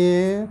a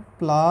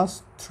plus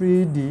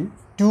 3d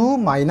 2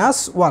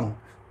 minus 1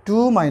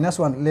 2 minus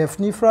 1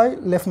 लेफ्टनिफ्राय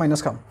left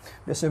minus खालाम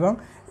बेसेबां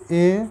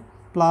a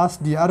प्लस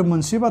d आरो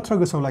मोनसे बाथ्रा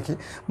गोसोआव लाखि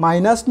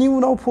माइनासनि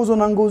उनाव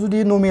फज'नांगौ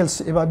जुदि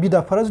नमिनेल्स एबा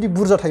बिदाबफोरा जुदि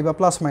बुरजा थायोबा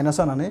प्लास माइनास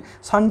जानानै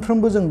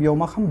सानफ्रोमबो जों बेयाव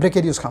मा खालाम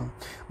ब्रेकेट इउज खालाम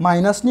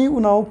माइनासनि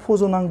उनाव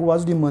फज'नांगौआ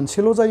जुदि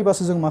मोनसेल'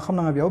 जायोबासो जों मा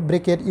खालामनाङा बेयाव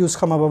ब्रेकेट इउज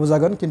खालामाबाबो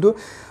जागोन किन्तु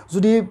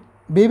जुदि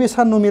बे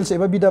बेसा नमिनेल्स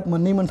एबा बिदाब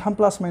मोननै मोनथाम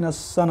प्लास माइनास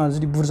जानानै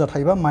जुदि बुरजा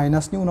थायोबा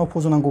माइनासनि उनाव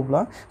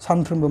फज'नांगौब्ला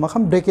सानफ्रोमबो मा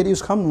खालाम ब्रेकेट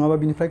इउज खालाम नङाबा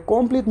बिनिफ्राय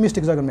कमप्लिट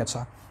मिस्टेक जागोन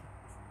मेथ्सआ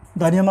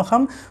दानिया मा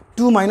खालाम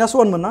 2 माइनास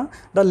 1 मोन ना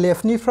दा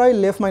लेफ्टनिफ्राय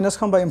लेफ्ट माइनास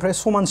खालामबाय ओमफ्राय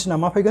समानसिना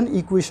मा फैगोन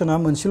इकुवेशना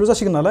मोनसेल'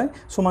 जासिगोन नालाय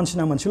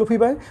समानसिना मोनसेल'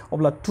 फैबाय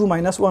अब्ला 2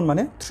 माइनास 1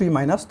 माने 3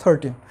 माइनास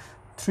 13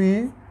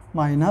 3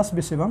 माइनास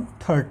बेसेबां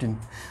 13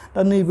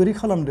 दा नै बोरै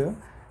खालामदो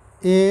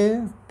a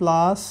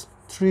प्लस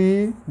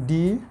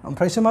 3d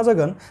ओमफ्रायसो मा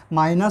जागोन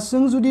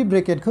माइनासजों जुदि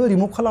ब्रेकेटखौ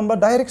रिमुभ खालामबा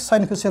डाइरेक्ट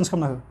साइनखौ चेन्ज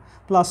खालामना हो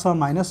प्लासआ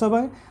माइनास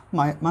जाबाय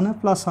माने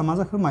प्लासआ मा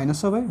जाखो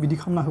माइनास जाबाय बिदि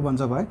खालामना होबानो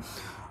जाबाय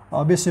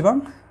बेसेबां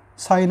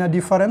साइना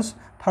डिफारेन्स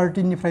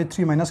 13 निफ्राय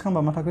 3 माइनास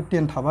खालामबा मा थाखो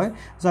 10 थाबाय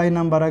जाय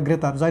नाम्बारा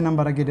ग्रेटार जाय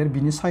नाम्बारा गेदेर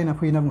बिनि साइना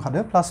फैना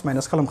बुंखादो प्लास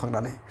माइनास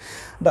खालामखांनानै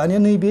दानिया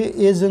नैबे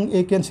a जों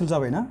a केन्सेल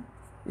जाबायना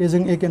a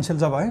जों a केन्सेल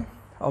जाबाय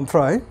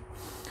ओमफ्राय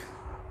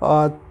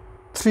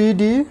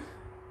 3d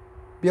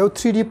बेयाव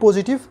 3d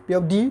पजिटिभ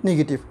बेयाव d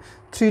नेगेटिभ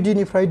 3d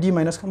निफ्राय d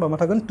माइनास खालामबा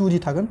मा थागोन 2d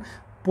थागोन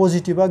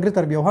पजिटिभा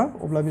ग्रेटार बेयावहा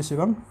अब्ला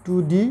बेसेबां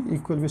 2d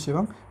इक्वल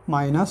बेसेबां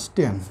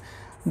 -10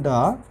 दा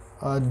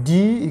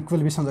d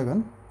इक्वल बेसेबां जागोन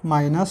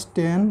माइनास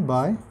 10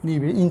 बाय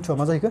नैबे इनटुआ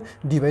मा जाहैखो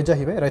डिवाइड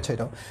जाहैबाय राइट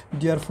साइडआव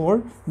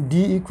देयरफॉर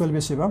d इक्वल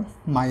बेसेबां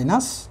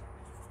माइनास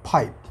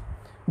 5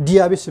 d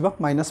आ बेसेबां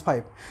माइनास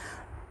 5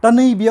 दा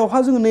नैबेयावहा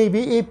जोङो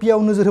नैबे AP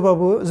आव नोजोर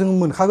होबाबो जों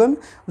मोनखागोन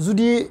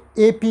जुदि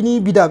AP नि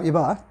बिदाब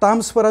एबा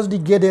टार्म्सफोरा जुदि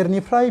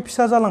गेदेरनिफ्राय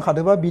फिसा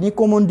जालांखादोबा बिनि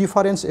कमन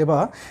डिफारेन्स एबा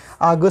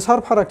गोसार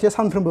फारागथिया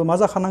सानफ्रोमबो मा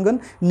जाखानांगोन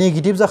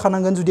नेगेटिभ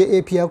जाखानांगोन जुदि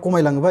AP आ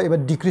खमायलाङोबा एबा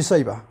डिक्रिज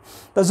जायोबा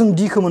दा जों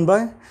D खौ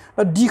मोनबाय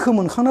दा D खौ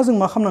मोनखांना जों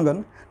मा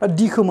खालामनांगोन दा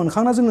D खौ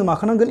मोनखांना जोंनो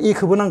माखौ नांगोन A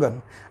खौबो नांगोन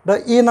दा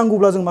A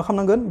नांगौब्ला जों मा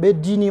खालामनांगोन बे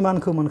D नि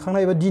मानखौ मोनखांना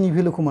एबा D नि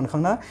भेलुखौ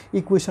मोनखांना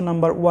इक्वेशन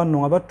नाम्बार 1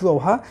 नङाबा 2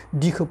 आवहा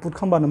D खौ पुट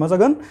खालामबानो मा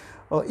जागोन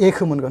A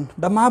खौ मोनगोन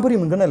दा माबोरै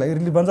मोनगोन नायलाय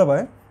रिलिभान्ट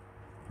जाबाय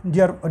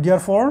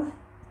देयरफॉर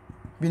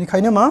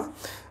बेनिखायनो मा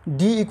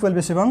D इक्वल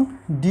बेसेबां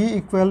D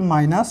इक्वल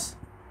माइनास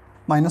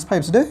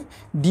 5 दे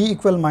D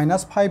इक्वल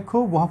माइनास 5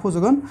 खौ बहा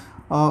फजगोन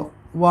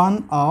 1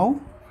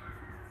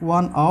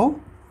 आव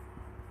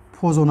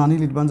फजनानै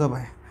लिरबानो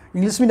जाबाय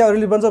इंग्लिश मिडियाम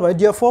लिरबानो जाबाय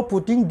therefore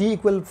putting D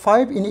equal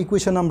 5 in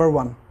equation number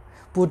 1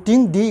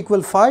 putting D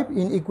equal 5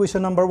 in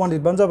equation number 1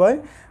 लिरबानो जाबाय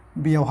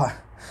बेयावहा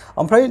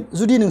ओमफ्राय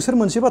जुदि नोंसोर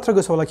मोनसे बाथ्रा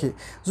गोसोआव लाखि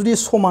जुदि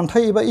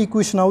समानथाय एबा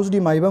इक्वेशनाव जुदि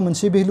मायबा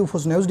मोनसे भेलु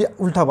फजनायाव जुदि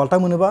उल्टा बाल्टा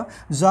मोनोबा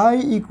जाय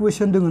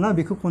इक्वेशन दोङो ना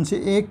बेखौ खनसे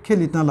एखे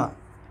लिरना ला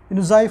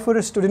खिन्थु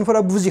जायफोर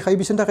स्टुडेन्टफोरा बुजिखायो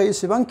बिसोरनि थाखाय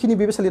एसेबांखिनि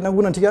बे बेसाद लिरनांगौ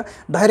गोनांथि गैया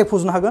डाइरेक्ट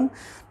फजनो हागोन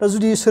दा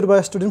जुदि सोरबा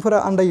स्टुडेन्टफोरा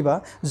आन्दायोबा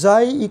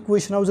जाय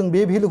इक्वेशनाव जों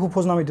बे भेलुखौ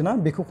फजना होदोंना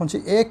बेखौ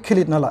खनसे एखे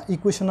लिरना ला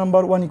इक्वेशन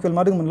नाम्बार 1 इक्वल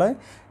मा दंमोनलाय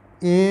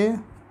A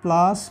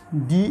प्लस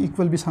D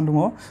इक्वल बेसेबां दङ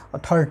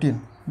 13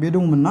 बे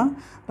दंमोन ना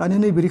दानिया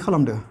नैबोरै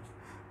खालामदो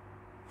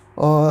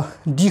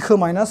D खौ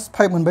माइनास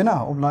 5 मोनबाय ना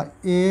अब्ला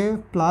A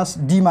प्लस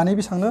D माने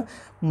बेसेबांनो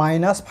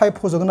माइनास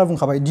 5 फजगोन होनना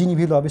बुंखाबाय D नि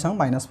भेलुआ बेसेबां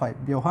माइनास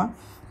 5 बेयावहा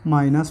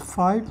माइनास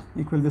 5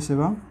 इक्वल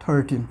बेसेबां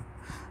 13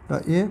 दा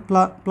A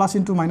प्लस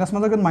इन्टु माइनास मा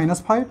जागोन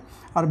माइनास 5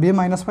 आरो बे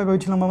माइनास 5 आव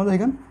इथिंलांबा मा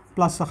जाहैगोन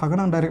प्लास जाखागोन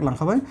आं डाइरेक्ट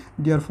लांखाबाय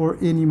देयरफॉर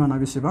A नि माना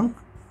बेसेबां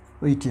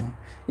 18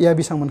 A आ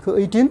बेसेबां मोनखो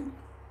 18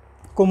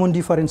 कमन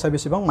डिफारेन्सआ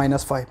बेसेबां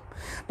माइनास 5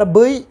 दा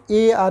बै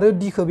A आरो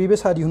D खौ बे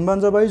बेसाद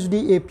दिहुनबानो जाबाय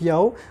जुदि AP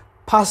आव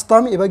फार्स्ट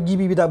टार्म एबा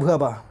गिबि बिदाब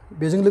होआबा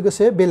बेजों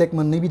लोगोसे बेलेग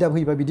मोननै बिदाब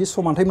होयोबा बिदि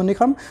समानथाय मोननै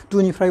खाम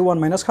 2 निफ्राय 1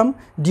 माइनास खाम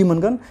D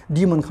मोनगोन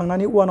D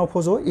मोनखांनानै 1 आव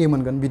फज A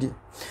मोनगोन बिदि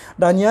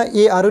दानिया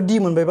A आरो D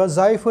मोनबायबा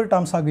जायफोर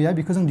टार्म्सआ गैया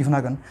बेखौ जों दिहुननो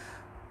हागोन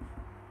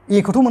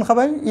A खौथ'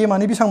 मोनखाबाय A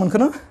माने बेसेबां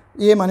मोनखोनो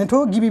A मानेथ'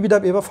 गिबि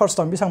बिदाब एबा फार्स्ट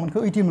टार्म बेसेबां मोनखो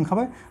 18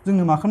 मोनखाबाय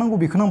जोंनो माखौ नांगौ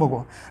बेखौ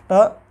नांबावगौ दा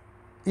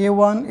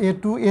A1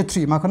 A2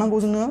 A3 माखौ नांगौ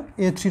जोंनो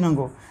A3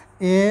 नांगौ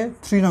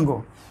A3 नांगौ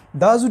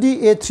दा जुदि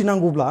A3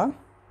 नांगौब्ला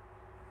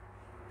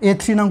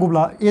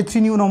A3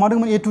 नि उनाव मा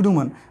दंमोन A2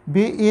 दंमोन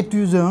बे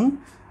A2 जों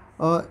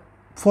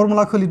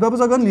फर्मुलाखौ लिरबाबो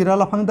जागोन लिरा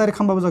लाफानो डाइरेक्ट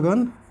खालामबाबो जागोन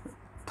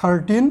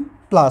 13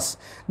 प्लस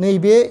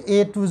नैबे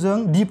A2 जों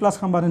D प्लस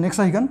खालामबानो नेक्स्ट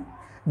जाहैगोन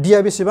D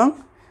आ बेसेबां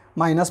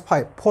माइनास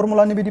 5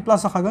 फर्मुलानि बायदि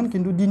प्लास जाखागोन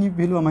खिन्थु D नि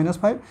भेलुआ माइनास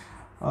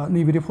 5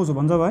 नैबे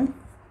फजबानो जाबाय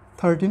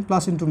 13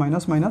 प्लस इन्टु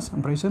माइनास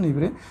ओमफ्रायसो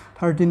नैबे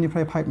 13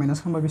 निफ्राय 5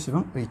 माइनास खालामबा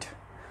बेसेबां 8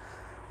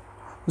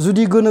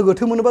 जुदि गोनो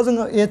गोथो मोनोबा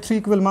जोङो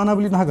A3 इक्वल मा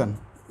होनना लिरनो हागोन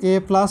A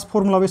प्लस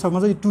फर्मुला बेसाद मा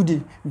जायो 2D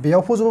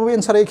बेयाव फजबाबो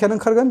एन्सारा एखेयानो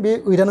ओंखारगोन बे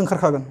 8 आनो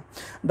ओंखारखागोन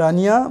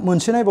दानिया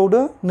मोनसे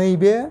नायबावदो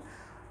नैबे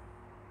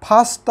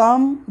फार्स्ट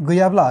टार्म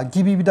गैयाब्ला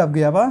गिबि बिदाब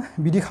गैयाबा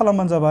बिदि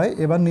खालामबानो जाबाय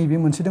एबा नैबे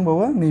मोनसे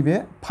दंबावो नैबे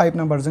 5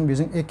 नाम्बारजों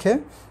बेजों एखे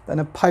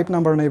दानिया 5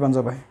 नाम्बार नायबानो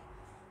जाबाय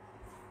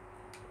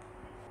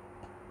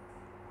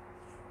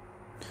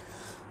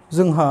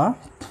जोंहा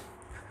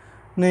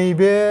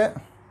नैबे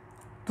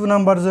 2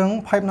 नाम्बारजों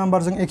 5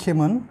 नाम्बारजों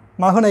एखेमोन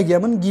मा होनाय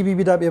गैयामोन गिबि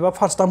बिदाब एबा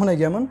फार्स्ट टार्म होनाय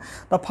गैयामोन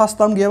दा फार्स्ट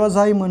टार्म गैयाबा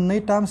जाय मोननै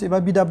टार्म्स एबा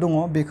बिदाब दङ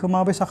बेखौ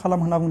माबायसा खालाम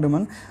होनना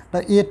बुंदोंमोन दा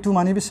A2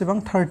 माने बेसेबां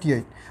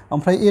 38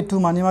 ओमफ्राय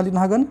A2 माने मा लिरनो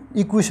हागोन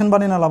इक्वेशन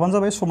बानायना लाबानो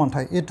जाबाय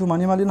समानथाय A2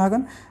 माने मा लिरनो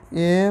हागोन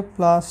A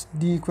प्लस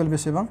D इक्वल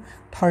बेसेबां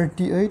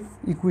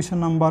 38 इक्वेशन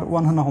नाम्बार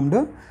 1 होनना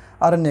हमदो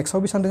आरो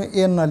नेक्स्टआव बेसेबां दङ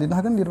A होनना लिरनो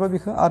हागोन लिरबा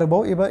बेखौ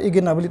आरोबाव एबा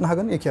एगेनाबो लिरनो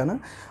हागोन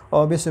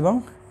एखेयानो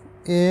बेसेबां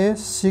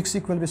A6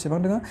 इक्वल बेसेबां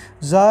दङ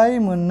जाय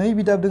मोननै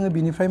बिदाब दङ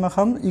बिनिफ्राय मा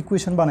खालाम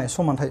इक्वेशन बानाय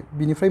समानथाय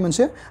बिनिफ्राय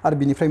मोनसे आरो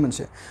बिनिफ्राय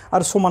मोनसे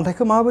आरो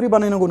समानथायखौ माबोरै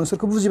बानायनांगौ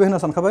नोंसोरखौ बुजिबाय होनना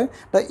सानखाबाय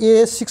दा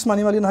A6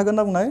 माने मा लिरनो हागोन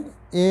होनना बुंनाय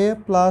A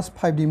प्लस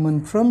 5D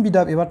मोनफ्रोम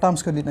बिदाब एबा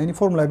टार्म्सखौ लिरनायनि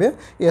फर्मुला बे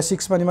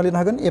A6 माने मा लिरनो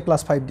हागोन A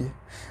प्लस 5D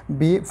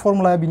बे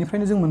फर्मुलाया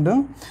बिनिफ्रायनो जों मोनदों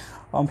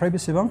ओमफ्राय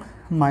बेसेबां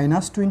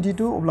माइनास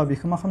 22 अब्ला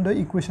बेखौ मा खालामदो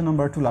इक्वेशन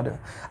नाम्बार 2 लादो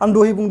आं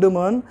दहाय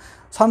बुंदोंमोन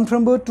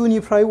सानफ्रोमबो 2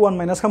 निफ्राय 1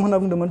 माइनास खालाम होनना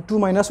बुंदोंमोन 2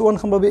 माइनास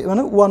 1 खालामबा बे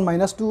माने 1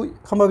 माइनास 2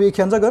 खालामबा बे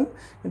एखेयानो जागोन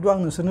खिन्थु आं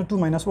नोंसोरनो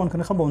 2 माइनास 1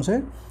 खौनो खालामबावनोसै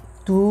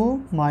 2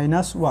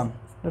 माइनास 1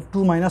 दा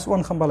 2 माइनास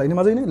 1 खालामबालायनो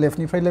मा जायो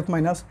लेफ्टनिफ्राय left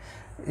minus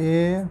A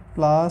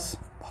plus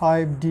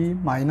 5D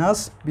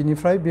minus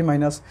बिनिफ्राय बे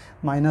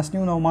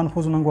माइनासनि उनाव मान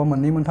फजनांगौआ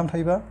मोननै मोनथाम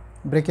थायोबा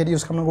ब्रेकेट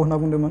इउज खालामनांगौ होनना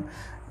बुंदोंमोन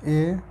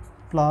A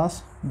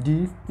plus D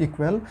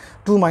equal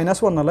 2 minus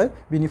 1 नालाय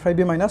बिनिफ्राय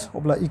बे माइनास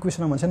अब्ला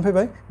इक्वेशना मोनसेनो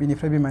फैबाय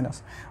बिनिफ्राय बे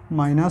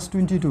माइनास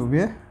 22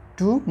 बे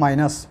 2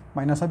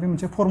 माइनासआ बे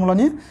मोनसे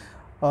फर्मुलानि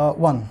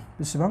 1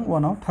 बेसेबां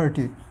 1 आव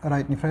 30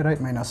 राइटनिफ्राय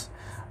राइट माइनास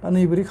दा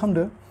नैबोरै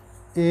खालामदो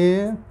A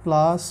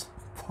plus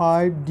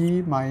 5d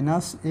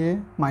minus a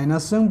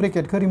माइनासजों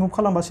ब्रेकेटखौ remove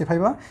खालामबा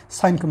सेफायबा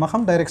साइनखौ मा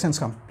खालाम डाइरेक्ट चेन्ज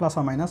खालाम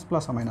प्लासा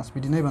माइनास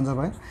बिदि नायबानो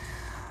जाबाय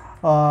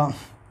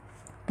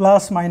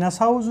प्लास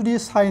माइनासाव जुदि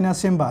साइना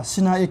सेमबा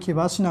सिना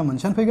एखेबा सिना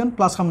मोनसेयानो फैगोन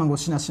प्लास खालामनांगौ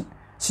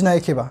सिना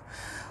एखेबा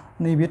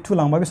नैबे 2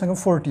 लांबा बेसेबां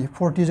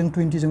 40 जों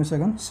 20 जों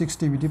बेसेबां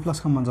 60 बिदि प्लास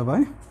खालामबानो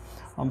जाबाय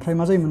ओमफ्राय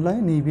मा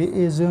जायोमोनलाय नैबे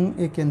a जों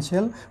a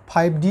cancel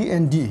 5d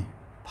and d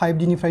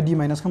 5d निफ्राय d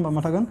माइनास खालामबा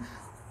मा थागोन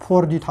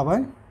 4d थाबाय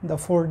दा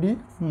 4d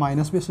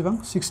माइनास बेसेबां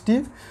 60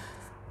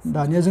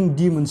 दानिया जों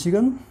d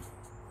मोनसिगोन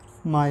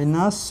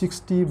माइनास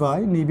 60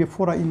 बाय नैबे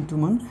 4आ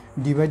इन्टुमोन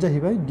डिभाइड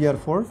जाहैबाय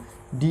देयरफॉर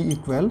d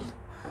इक्वल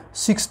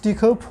 60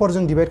 खौ 4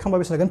 जों डिभाइड खालामबा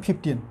बेसे जागोन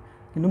 15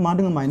 किन्तु मा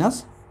दङ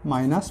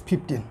माइनास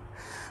 15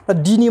 दा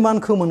d नि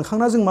मानखौ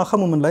मोनखांना जों मा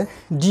खालामोमोनलाय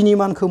d नि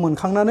मानखौ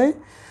मोनखांनानै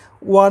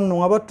 1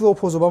 नङाबा 2 आव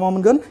फजोबा मा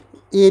मोनगोन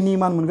a नि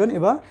मान मोनगोन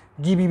एबा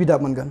गिबि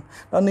बिदाब मोनगोन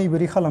दा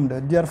नैबोरै खालामदो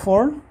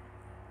देयरफॉर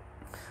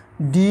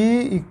d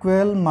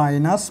इक्वल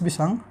माइनास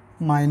बेसां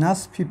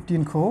माइनास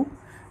 15 खौ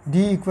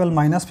d इक्वल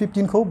माइनास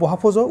 15 खौ बहा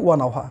फज'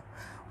 1 आवहा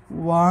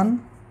 1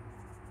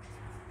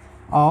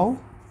 आव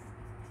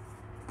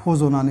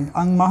फज'नानै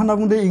आं मा होनना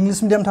बुंदों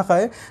इंलिश मिडियाम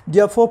थाखाय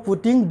therefore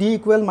putting d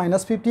equal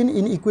minus 15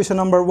 in equation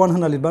number 1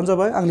 होनना लिरबानो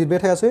जाबाय आं लिरबाय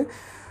थायासै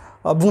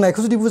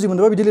बुंनायखौ जुदि बुजि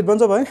मोनदोंबा बिदि लिरबानो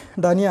जाबाय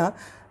दानिया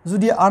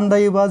जुदि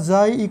आन्दायोबा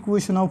जाय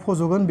इक्वेशनाव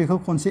फज'गोन बेखौ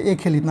खनसे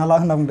एखे लिरना ला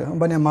होनना बुंदों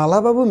होमबानिया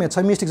मालाबाबो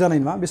मेथ्सआ मिस्टेक जानाय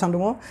नङा बेसेबां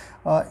दङ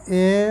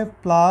a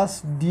प्लास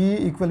d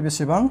इक्वल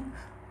बेसेबां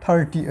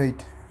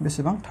 38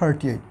 बेसेबां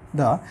 38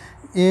 दा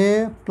a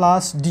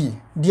प्लास d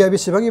d आ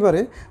बेसेबां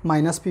एबारे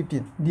minus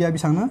 15 d uh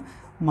बेसेबांनो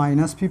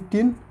minus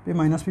 15 bay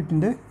minus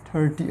 15 they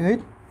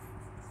 38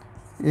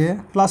 a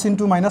pliers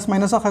into minus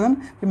minus जाखागोन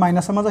बे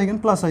माइनासआ मा जाहैगोन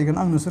प्लास जाहैगोन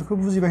आं नोंसोरखौ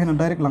बुजिबाय होनना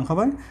डाइरेक्ट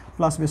लांखाबाय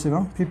प्लास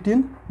बेसेबां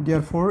 15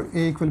 देयरफॉर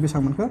a इक्वल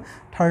बेसेबां मोनखो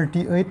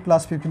 38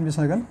 प्लास 15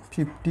 बेसेबां जागोन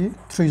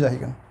 53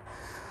 जाहैगोन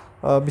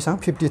बेसेबां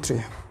 53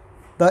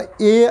 दा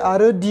a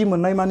आरो d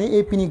मोननाय माने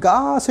a p नि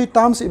गासै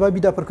टार्म्स एबा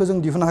बिदाफोरखौ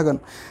जों दिहुननो हागोन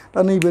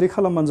दा नैबोरै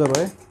खालामबानो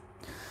जाबाय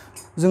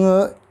जोङो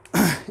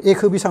a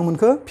खौ बेसेबां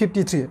मोनखो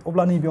 53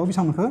 अब्ला नैबेयाव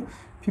बेसेबां मोनखो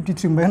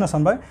 53 मोनबाय होनना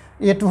सानबाय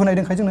a2 होनाय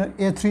दंखाय जोंनो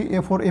a3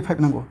 a4 a5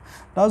 नांगौ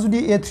दा जुदि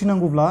a3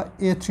 नांगौब्ला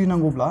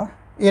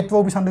a2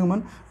 आव बेसेबां दंमोन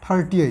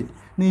 38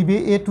 नैबे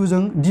a2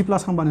 जों d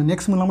प्लास खालामबानो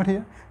नेक्स्ट मोनलांबाय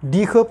थायो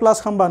d खौ प्लास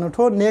खालामबानोथ'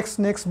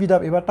 नेक्स्ट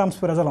बिदाब एबा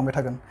टार्म्सफोरा जालांबाय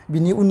थागोन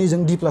बिनि उननि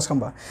जों d प्लास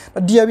खालामबा दा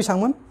d आ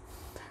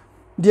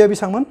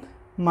बेसेबांमोन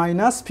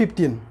माइनास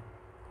 15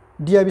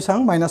 d आ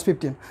बेसेबां माइनास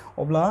 15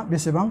 अब्ला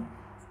बेसेबां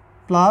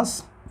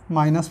प्लास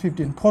माइनास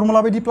 15 फर्मुला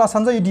बायदि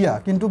प्लासानो जायो d आ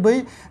किन्तु बै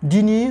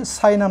d नि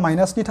साइना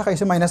माइनासनि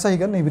थाखायसो माइनास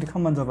जाहैगोन नैबिदि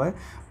खालामबानो जाबाय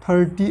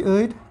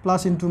 38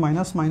 प्लास इन्टु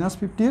माइनास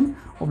 15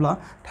 अब्ला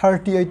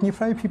 38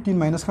 निफ्राय 15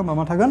 माइनास खालामबा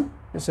मा थागोन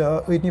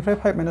 8 निफ्राय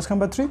 5 माइनास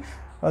खालामबा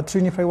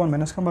 3 निफ्राय 1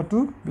 माइनास खालामबा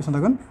 2 बेसेबां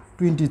जागोन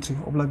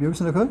 23 अब्ला बेयाव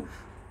बेसेबां जाखो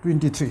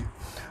 23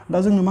 दा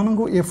जोंनो मा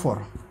नांगौ a4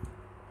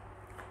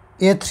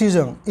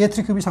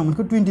 a3 खौ बेसेबां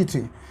मोनखो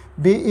 23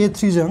 बे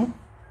a3 जों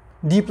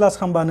d प्लास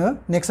खालामबानो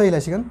नेक्स्ट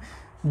जाहैलायसिगोन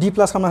d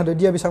प्लास खालामना होदो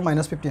d आ बेसेबां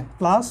माइनास 15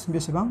 प्लास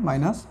बेसेबां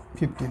माइनास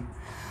 15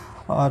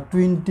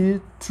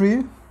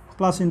 23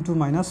 प्लास इन्टु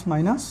माइनास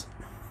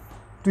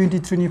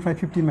 23 निफ्राय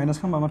 15 माइनास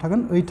खालामबा मा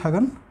थागोन 8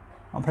 थागोन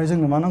ओमफ्राय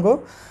जोंनो मा नांगौ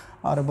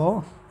आरोबाव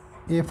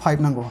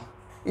a5 नांगौ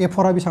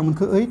a4 आ बेसेबां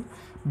मोनखो 8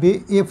 बे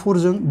a4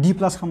 जों d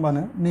प्लास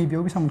खालामबानो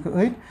नैबेयाव बेसेबां मोनखो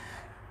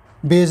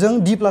 8 बेजों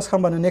d प्लास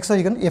खालामबानो नेक्स्ट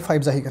जाहैगोन a5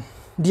 जाहैगोन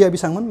d आ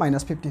बेसेबांमोन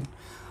माइनास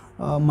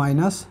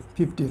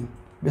 15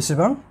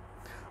 बेसेबां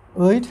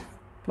 8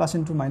 प्लास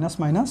इन्टु माइनास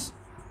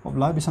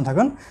अब्ला बेसेबां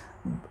थागोन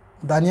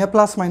दानिया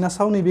प्लास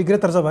माइनासआव नैबे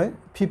ग्रेटार जाबाय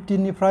 15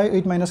 निफ्राय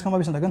 8 माइनास खालामबा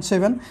बेसेबां थागोन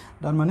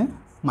 7 थारमाने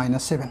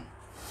माइनास 7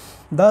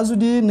 दा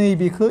जुदि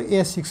नैबेखौ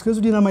a6 खौ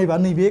जुदि नामायबा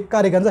नैबे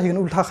कारेक्टआनो जाहैगोन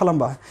उल्था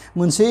खालामबा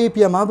मोनसे a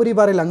p आ माबोरै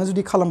बारायलाङो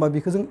जुदि खालामबा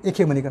बेखौ जों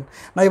एखे मोनहैगोन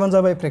नायबानो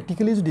जाबाय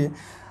प्रेक्टिकेलि जुदि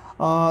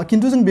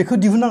किन्तु जों बेखौ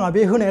दिहुननाङा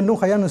बे होनायानो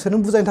दंखायो आं नोंसोरनो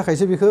बुजायनो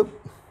थाखायसो बेखौ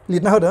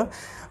लिरना होदो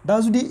दा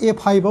जुदि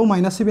a5 आव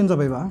माइनास 7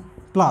 जाबायबा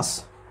प्लास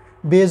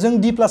बेजों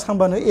d प्लास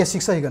खालामबानो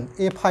a6 जाहैगोन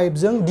a5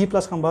 जों d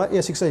प्लास खालामबा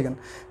a6 जाहैगोन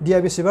d आ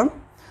बेसेबां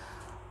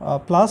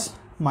प्लास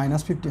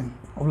माइनास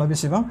 15 अब्ला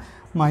बेसेबां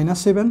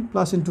माइनास 7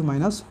 प्लास इन्टु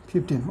माइनास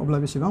 15 अब्ला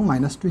बेसेबां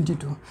माइनास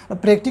 22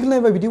 प्रेक्टिकल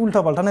नायबा बिदि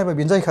उल्था पाल्टा नायबा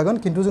बेनो जाहैखागोन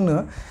किन्तु जोंनो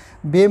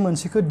बे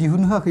मोनसेखौ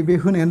दिहुननो होआखै बे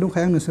होनायानो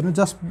दंखायो आं नोंसोरनो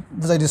जास्ट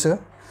बुजायदोसो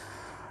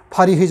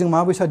फारिहै जों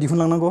माबायसा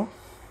दिहुनलांनांगौ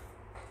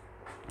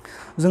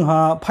जोंहा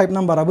 5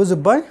 नाम्बाराबो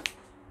जोब्बाय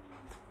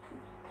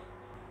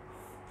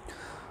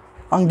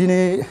आं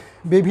दिनै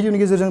बे भिडिअनि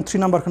गेजेरजों 3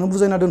 नाम्बारखौनो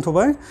बुजायना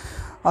दोनथ'बाय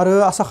आरो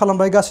आसा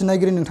खालामबाय गासै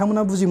नायगिरि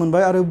नोंथांमोना बुजि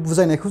मोनबाय आरो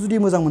बुजायनायखौ जुदि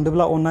मोजां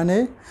मोनदोंब्ला अन्नानै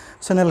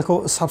चेनेलखौ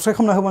साबस्क्राइब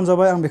खालामना होबानो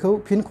जाबाय आं बेखौ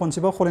फिन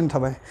खनसेबाव खावलायनाय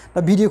थाबाय दा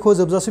भिडिअखौ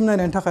जोबजासिम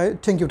नायनायनि थाखाय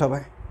थेंक इउ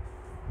थाबाय